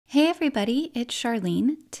everybody, it's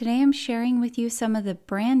Charlene. Today I'm sharing with you some of the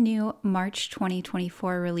brand new March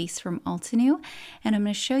 2024 release from Altenew, and I'm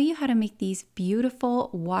going to show you how to make these beautiful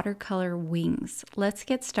watercolor wings. Let's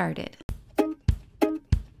get started.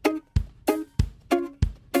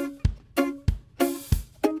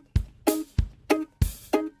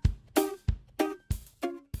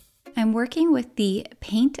 I'm working with the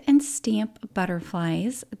Paint and Stamp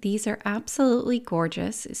butterflies. These are absolutely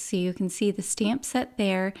gorgeous. So you can see the stamp set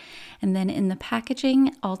there. And then in the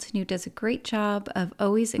packaging, Altenew does a great job of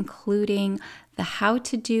always including the how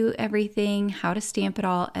to do everything, how to stamp it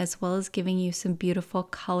all, as well as giving you some beautiful,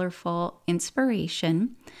 colorful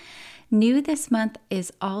inspiration. New this month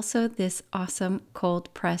is also this awesome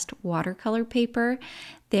cold pressed watercolor paper.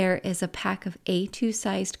 There is a pack of A2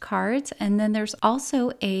 sized cards, and then there's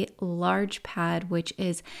also a large pad which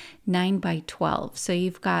is 9 by 12. So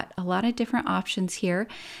you've got a lot of different options here.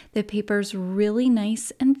 The paper's really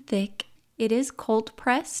nice and thick. It is cold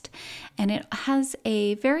pressed and it has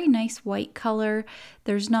a very nice white color.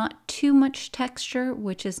 There's not too much texture,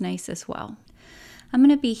 which is nice as well. I'm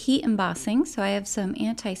going to be heat embossing, so I have some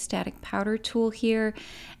anti-static powder tool here,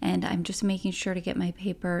 and I'm just making sure to get my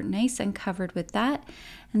paper nice and covered with that.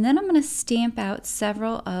 And then I'm going to stamp out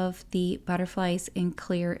several of the butterflies in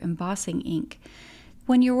clear embossing ink.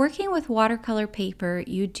 When you're working with watercolor paper,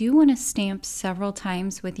 you do want to stamp several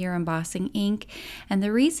times with your embossing ink, and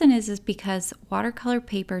the reason is because watercolor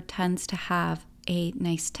paper tends to have a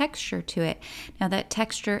nice texture to it. Now that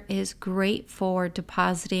texture is great for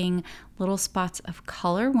depositing little spots of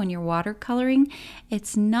color when you're watercoloring.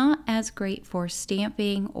 It's not as great for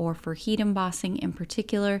stamping or for heat embossing in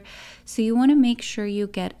particular. So you want to make sure you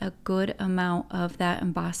get a good amount of that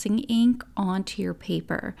embossing ink onto your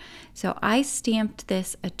paper. So I stamped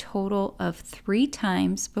this a total of 3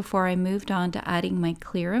 times before I moved on to adding my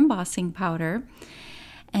clear embossing powder.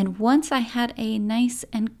 And once I had a nice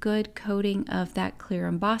and good coating of that clear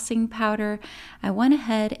embossing powder, I went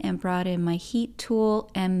ahead and brought in my heat tool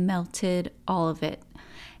and melted all of it.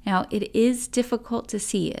 Now, it is difficult to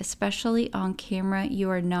see, especially on camera. You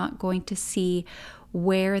are not going to see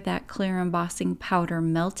where that clear embossing powder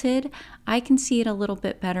melted. I can see it a little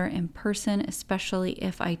bit better in person, especially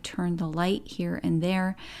if I turn the light here and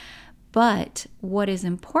there. But what is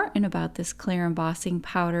important about this clear embossing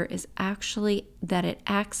powder is actually that it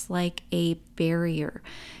acts like a barrier.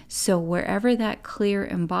 So wherever that clear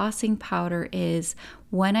embossing powder is,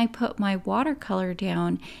 when I put my watercolor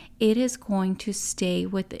down, it is going to stay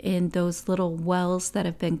within those little wells that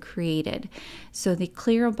have been created. So the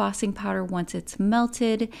clear embossing powder, once it's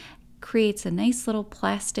melted, creates a nice little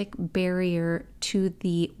plastic barrier to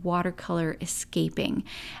the watercolor escaping.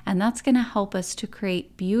 And that's going to help us to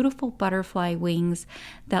create beautiful butterfly wings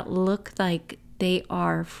that look like they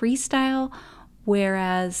are freestyle,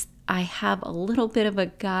 whereas I have a little bit of a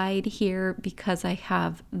guide here because I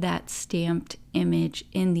have that stamped image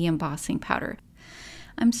in the embossing powder.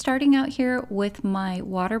 I'm starting out here with my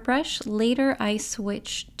water brush. Later I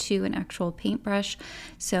switched to an actual paintbrush,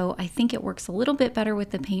 so I think it works a little bit better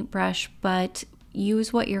with the paintbrush, but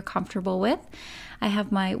use what you're comfortable with. I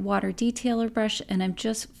have my water detailer brush and I'm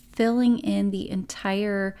just filling in the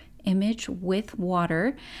entire image with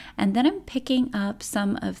water, and then I'm picking up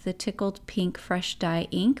some of the Tickled Pink Fresh Dye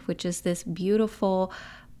ink, which is this beautiful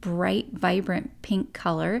bright vibrant pink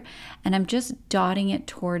color, and I'm just dotting it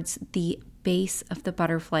towards the base of the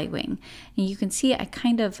butterfly wing. And you can see I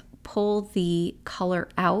kind of pull the color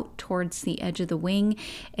out towards the edge of the wing.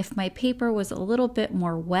 If my paper was a little bit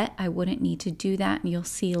more wet, I wouldn't need to do that, and you'll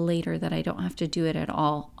see later that I don't have to do it at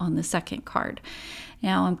all on the second card.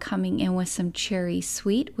 Now I'm coming in with some Cherry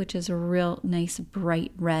Sweet, which is a real nice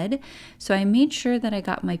bright red. So I made sure that I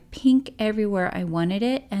got my pink everywhere I wanted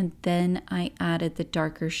it, and then I added the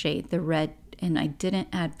darker shade, the red, and I didn't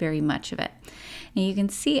add very much of it. Now you can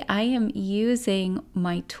see I am using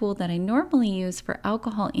my tool that I normally use for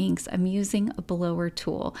alcohol inks. I'm using a blower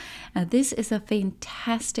tool. Now this is a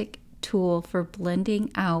fantastic tool for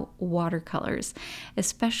blending out watercolors,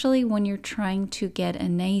 especially when you're trying to get a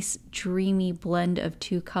nice dreamy blend of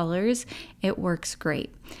 2 colors. It works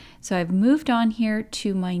great. So I've moved on here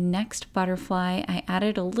to my next butterfly. I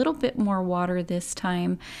added a little bit more water this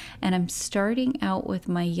time, and I'm starting out with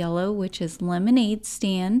my yellow, which is Lemonade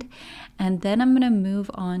Stand, and then I'm going to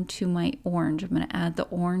move on to my orange. I'm going to add the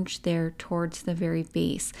orange there towards the very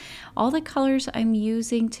base. All the colors I'm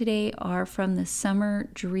using today are from the Summer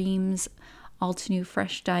Dreams Altenew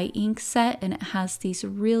Fresh Dye ink set, and it has these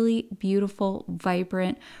really beautiful,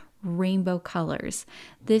 vibrant rainbow colors.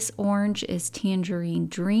 This orange is Tangerine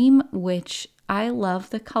Dream, which I love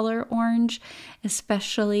the color orange,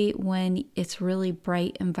 especially when it's really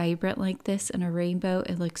bright and vibrant like this in a rainbow.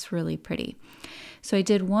 It looks really pretty. So I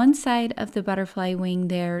did one side of the butterfly wing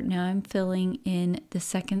there. Now I'm filling in the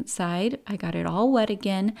second side. I got it all wet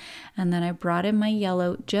again, and then I brought in my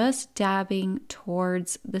yellow, just dabbing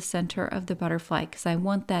towards the center of the butterfly because I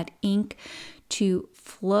want that ink to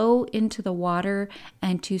flow into the water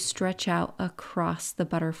and to stretch out across the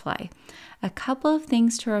butterfly. A couple of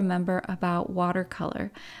things to remember about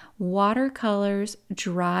watercolor. Watercolors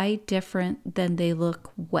dry different than they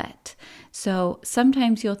look wet. So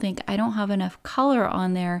sometimes you'll think, I don't have enough color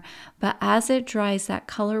on there, but as it dries, that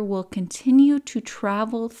color will continue to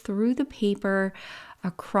travel through the paper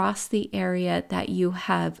across the area that you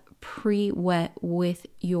have pre-wet with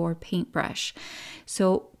your paintbrush.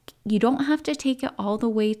 So you don't have to take it all the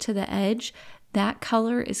way to the edge. That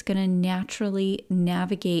color is going to naturally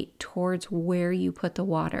navigate towards where you put the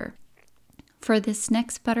water. For this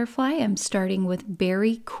next butterfly, I'm starting with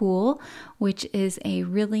Berry Cool, which is a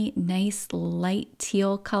really nice light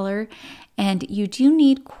teal color. And you do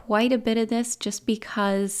need quite a bit of this just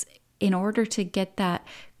because in order to get that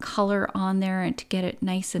color on there and to get it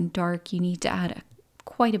nice and dark, you need to add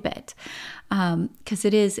quite a bit because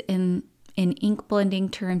it is in ink blending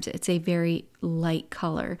terms, it's a very light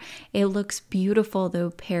color. It looks beautiful though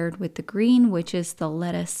paired with the green, which is the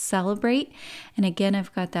Let Us Celebrate. And again,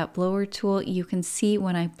 I've got that blower tool. You can see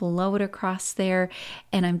when I blow it across there,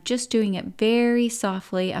 and I'm just doing it very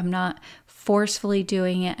softly. I'm not forcefully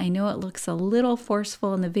doing it. I know it looks a little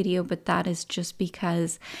forceful in the video, but that is just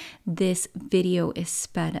because this video is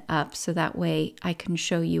sped up so that way I can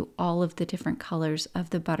show you all of the different colors of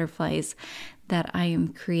the butterflies that I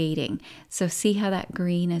am creating. So see how that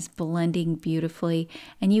green is blending beautifully,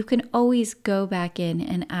 and you can always go back in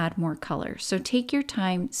and add more color. So take your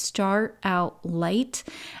time, start out light,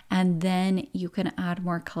 and then you can add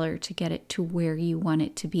more color to get it to where you want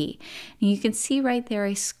it to be. And you can see right there,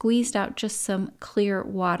 I squeezed out just some clear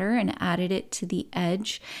water and added it to the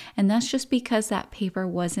edge. And that's just because that paper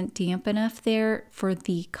wasn't damp enough there for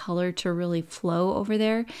the color to really flow over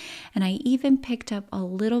there. And I even picked up a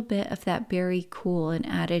little bit of that Berry Cool and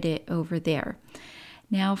added it over there.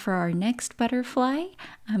 Now for our next butterfly,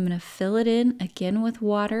 I'm going to fill it in again with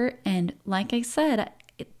water. And like I said,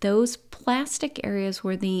 those plastic areas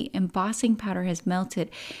where the embossing powder has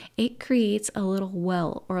melted, it creates a little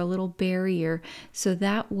well or a little barrier. So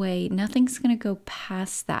that way nothing's going to go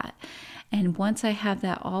past that. And once I have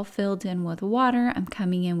that all filled in with water, I'm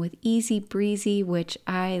coming in with Easy Breezy, which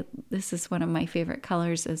this is one of my favorite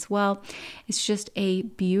colors as well. It's just a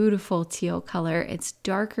beautiful teal color. It's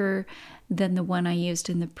darker than the one I used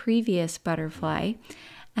in the previous butterfly.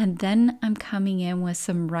 And then I'm coming in with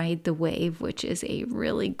some Ride the Wave, which is a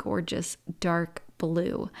really gorgeous dark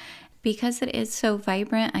blue. Because it is so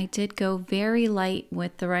vibrant, I did go very light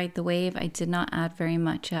with the Ride the Wave. I did not add very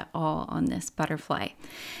much at all on this butterfly.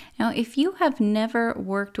 Now, if you have never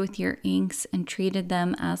worked with your inks and treated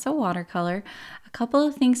them as a watercolor, a couple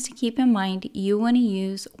of things to keep in mind. You want to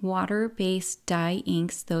use water-based dye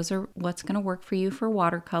inks. Those are what's going to work for you for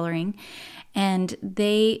watercoloring. And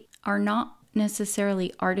they are not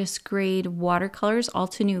necessarily artist grade watercolors.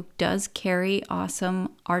 Altenew does carry awesome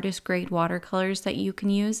artist grade watercolors that you can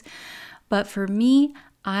use, but for me,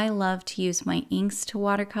 I love to use my inks to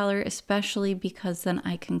watercolor, especially because then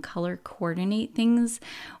I can color coordinate things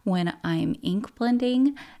when I'm ink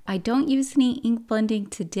blending. I don't use any ink blending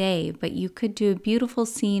today, but you could do a beautiful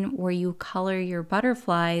scene where you color your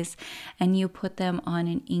butterflies and you put them on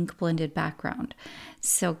an ink blended background.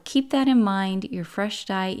 So keep that in mind. Your fresh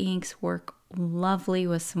dye inks work lovely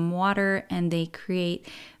with some water and they create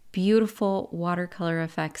beautiful watercolor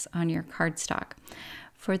effects on your cardstock.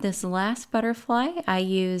 For this last butterfly, I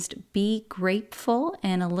used Be Grateful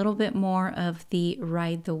and a little bit more of the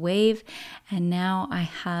Ride the Wave. And now I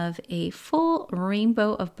have a full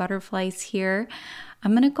rainbow of butterflies here.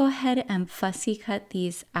 I'm going to go ahead and fussy cut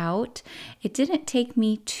these out. It didn't take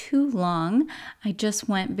me too long. I just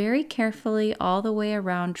went very carefully all the way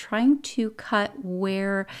around trying to cut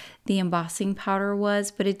where the embossing powder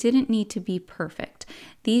was, but it didn't need to be perfect.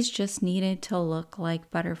 These just needed to look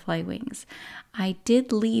like butterfly wings. I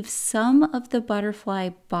did leave some of the butterfly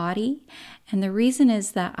body, and the reason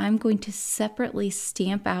is that I'm going to separately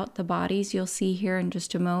stamp out the bodies you'll see here in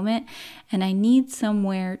just a moment, and I need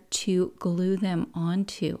somewhere to glue them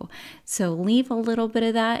onto. So leave a little bit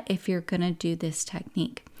of that if you're going to do this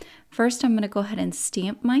technique. First, I'm going to go ahead and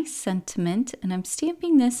stamp my sentiment, and I'm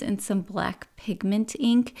stamping this in some black pigment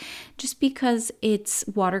ink just because it's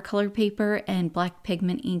watercolor paper and black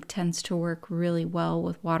pigment ink tends to work really well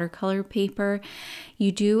with watercolor paper.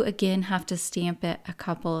 You do again have to stamp it a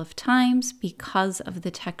couple of times because of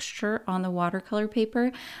the texture on the watercolor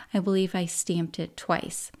paper. I believe I stamped it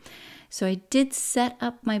twice. So I did set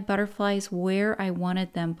up my butterflies where I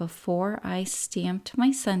wanted them before I stamped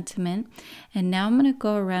my sentiment. And now I'm going to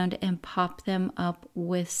go around and pop them up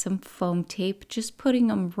with some foam tape, just putting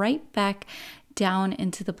them right back down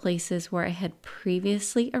into the places where I had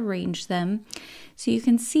previously arranged them. So you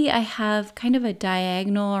can see I have kind of a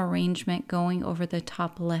diagonal arrangement going over the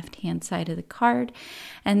top left-hand side of the card.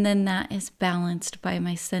 And then that is balanced by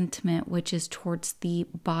my sentiment, which is towards the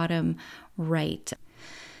bottom right.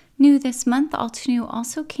 New this month, Altenew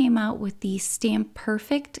also came out with the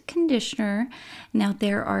StamPerfect Conditioner. Now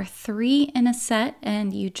there are 3 in a set,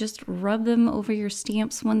 and you just rub them over your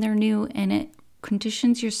stamps when they're new, and it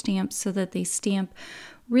conditions your stamps so that they stamp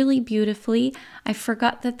really beautifully. I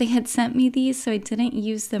forgot that they had sent me these, so I didn't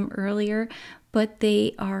use them earlier, but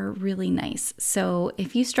they are really nice. So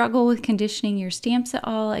if you struggle with conditioning your stamps at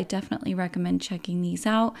all, I definitely recommend checking these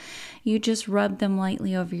out. You just rub them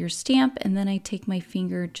lightly over your stamp, and then I take my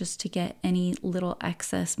finger just to get any little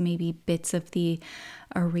excess, maybe bits of the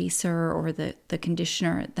eraser or the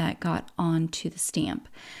conditioner that got onto the stamp.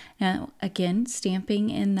 Now again, stamping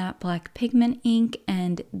in that black pigment ink,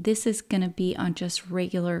 and this is going to be on just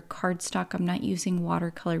regular cardstock. I'm not using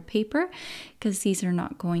watercolor paper because these are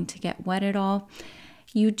not going to get wet at all.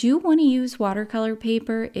 You do want to use watercolor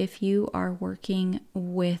paper if you are working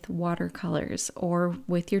with watercolors or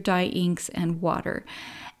with your dye inks and water.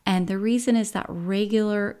 And the reason is that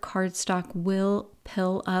regular cardstock will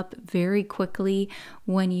pill up very quickly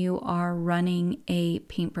when you are running a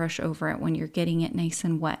paintbrush over it, when you're getting it nice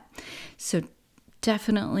and wet. So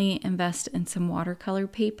definitely invest in some watercolor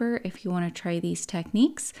paper if you want to try these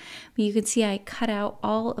techniques. But you can see I cut out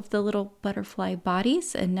all of the little butterfly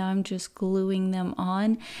bodies, and now I'm just gluing them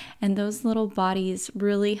on. And those little bodies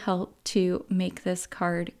really help to make this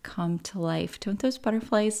card come to life. Don't those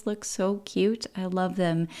butterflies look so cute? I love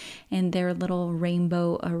them in their little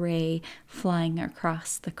rainbow array flying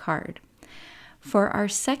across the card. For our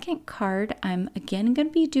second card, I'm again going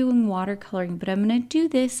to be doing watercoloring, but I'm going to do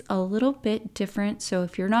this a little bit different. So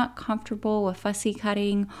if you're not comfortable with fussy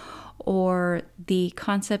cutting or the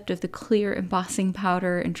concept of the clear embossing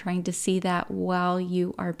powder and trying to see that while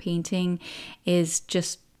you are painting is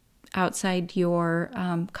just outside your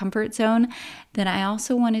comfort zone, then I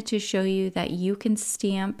also wanted to show you that you can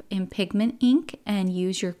stamp in pigment ink and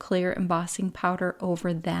use your clear embossing powder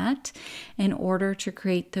over that in order to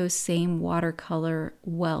create those same watercolor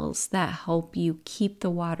wells that help you keep the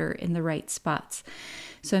water in the right spots.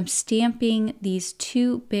 So I'm stamping these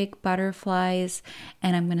 2 big butterflies,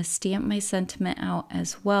 and I'm going to stamp my sentiment out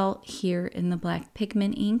as well here in the black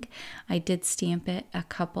pigment ink. I did stamp it a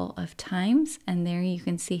couple of times, and there you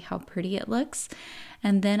can see how pretty it looks.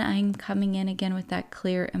 And then I'm coming in again with that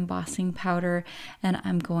clear embossing powder, and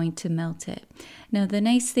I'm going to melt it. Now the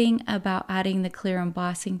nice thing about adding the clear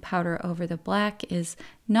embossing powder over the black is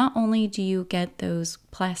not only do you get those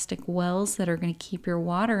plastic wells that are going to keep your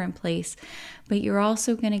water in place, but you're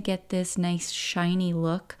also going to get this nice shiny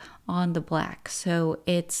look on the black. So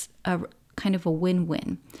it's a kind of a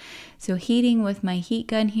win-win. So heating with my heat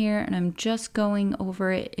gun here, and I'm just going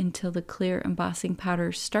over it until the clear embossing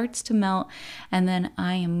powder starts to melt, and then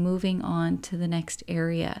I am moving on to the next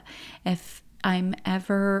area. If I'm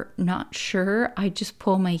ever not sure, I just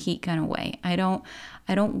pull my heat gun away. I don't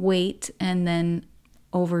wait and then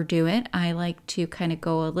overdo it. I like to kind of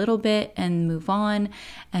go a little bit and move on,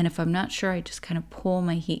 and if I'm not sure, I just kind of pull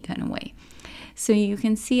my heat gun away. So you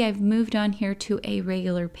can see I've moved on here to a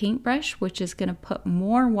regular paintbrush, which is going to put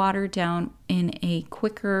more water down in a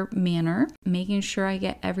quicker manner, making sure I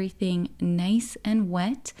get everything nice and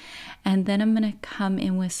wet. And then I'm going to come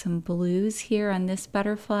in with some blues here on this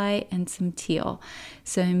butterfly and some teal.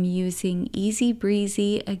 So I'm using Easy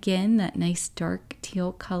Breezy, again, that nice dark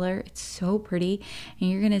teal color. It's so pretty. And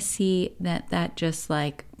you're going to see that just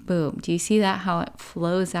like boom. Do you see that, how it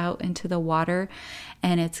flows out into the water,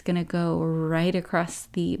 and it's going to go right across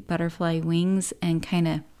the butterfly wings and kind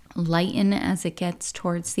of lighten as it gets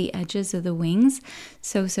towards the edges of the wings.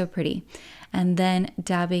 So pretty. And then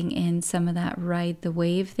dabbing in some of that Ride the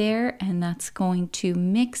Wave there, and that's going to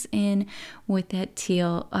mix in with that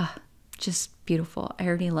teal. just beautiful. I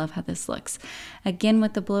already love how this looks. Again,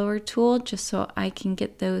 with the blower tool, just so I can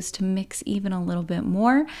get those to mix even a little bit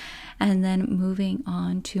more. And then moving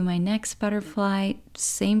on to my next butterfly,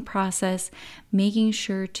 same process, making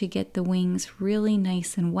sure to get the wings really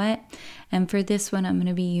nice and wet. And for this one, I'm going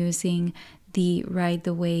to be using the Ride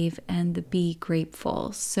the Wave and the Be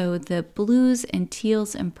Grateful. So the blues and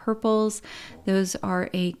teals and purples, those are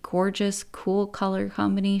a gorgeous, cool color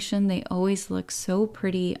combination. They always look so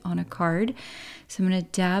pretty on a card. So I'm going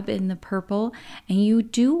to dab in the purple, and you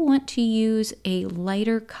do want to use a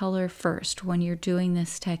lighter color first when you're doing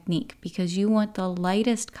this technique, because you want the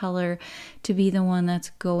lightest color to be the one that's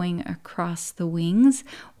going across the wings,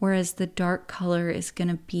 whereas the dark color is going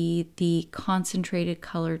to be the concentrated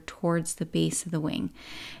color towards the base of the wing.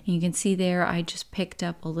 And you can see there I just picked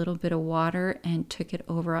up a little bit of water and took it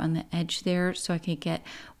over on the edge there so I could get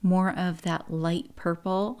more of that light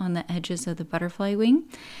purple on the edges of the butterfly wing.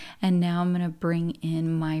 And now I'm going to bring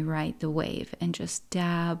in my Ride the Wave and just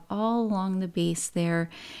dab all along the base there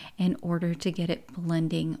in order to get it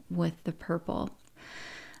blending with the purple.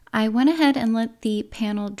 I went ahead and let the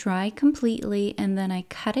panel dry completely, and then I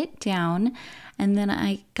cut it down, and then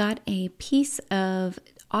I got a piece of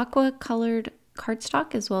aqua colored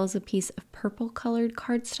cardstock as well as a piece of purple colored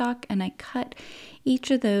cardstock, and I cut each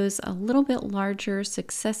of those a little bit larger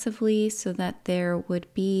successively so that there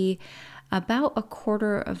would be about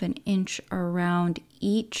 1/4 of an inch around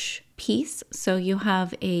each piece. So you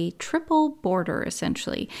have a triple border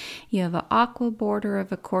essentially. You have an aqua border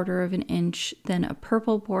of 1/4 of an inch, then a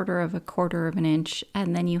purple border of 1/4 of an inch,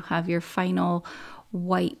 and then you have your final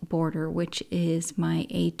white border, which is my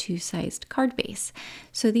A2 sized card base.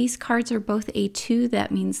 So these cards are both A2.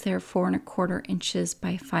 That means they're 4 1/4 inches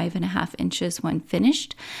by 5.5 inches when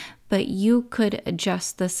finished. But you could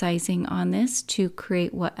adjust the sizing on this to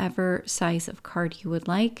create whatever size of card you would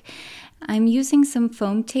like. I'm using some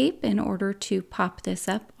foam tape in order to pop this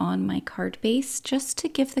up on my card base, just to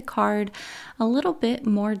give the card a little bit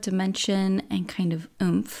more dimension and kind of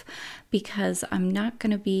oomph, because I'm not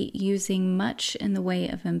going to be using much in the way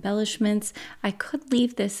of embellishments. I could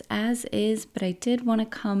leave this as is, but I did want to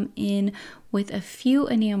come in with a few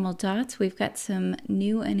enamel dots. We've got some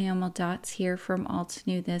new enamel dots here from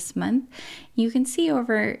Altenew this month. You can see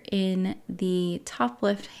over in the top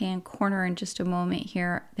left hand corner in just a moment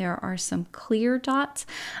here, there are some clear dots.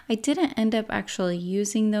 I didn't end up actually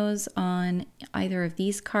using those on either of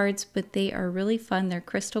these cards, but they are really fun. They're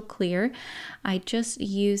crystal clear. I just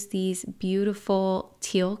used these beautiful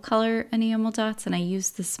teal color enamel dots, and I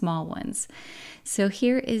used the small ones. So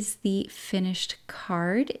here is the finished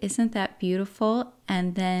card. Isn't that beautiful?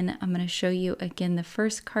 And then I'm going to show you again the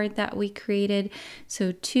first card that we created.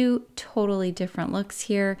 So 2 totally different looks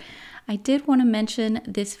here. I did want to mention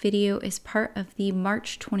this video is part of the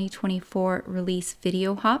March 2024 release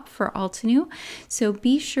video hop for Altenew. So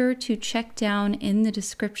be sure to check down in the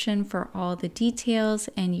description for all the details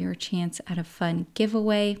and your chance at a fun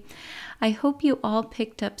giveaway. I hope you all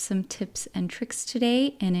picked up some tips and tricks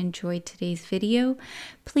today and enjoyed today's video.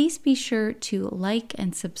 Please be sure to like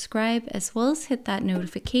and subscribe, as well as hit that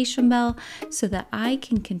notification bell so that I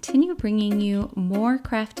can continue bringing you more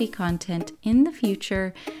crafty content in the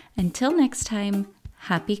future. Until next time,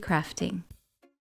 happy crafting.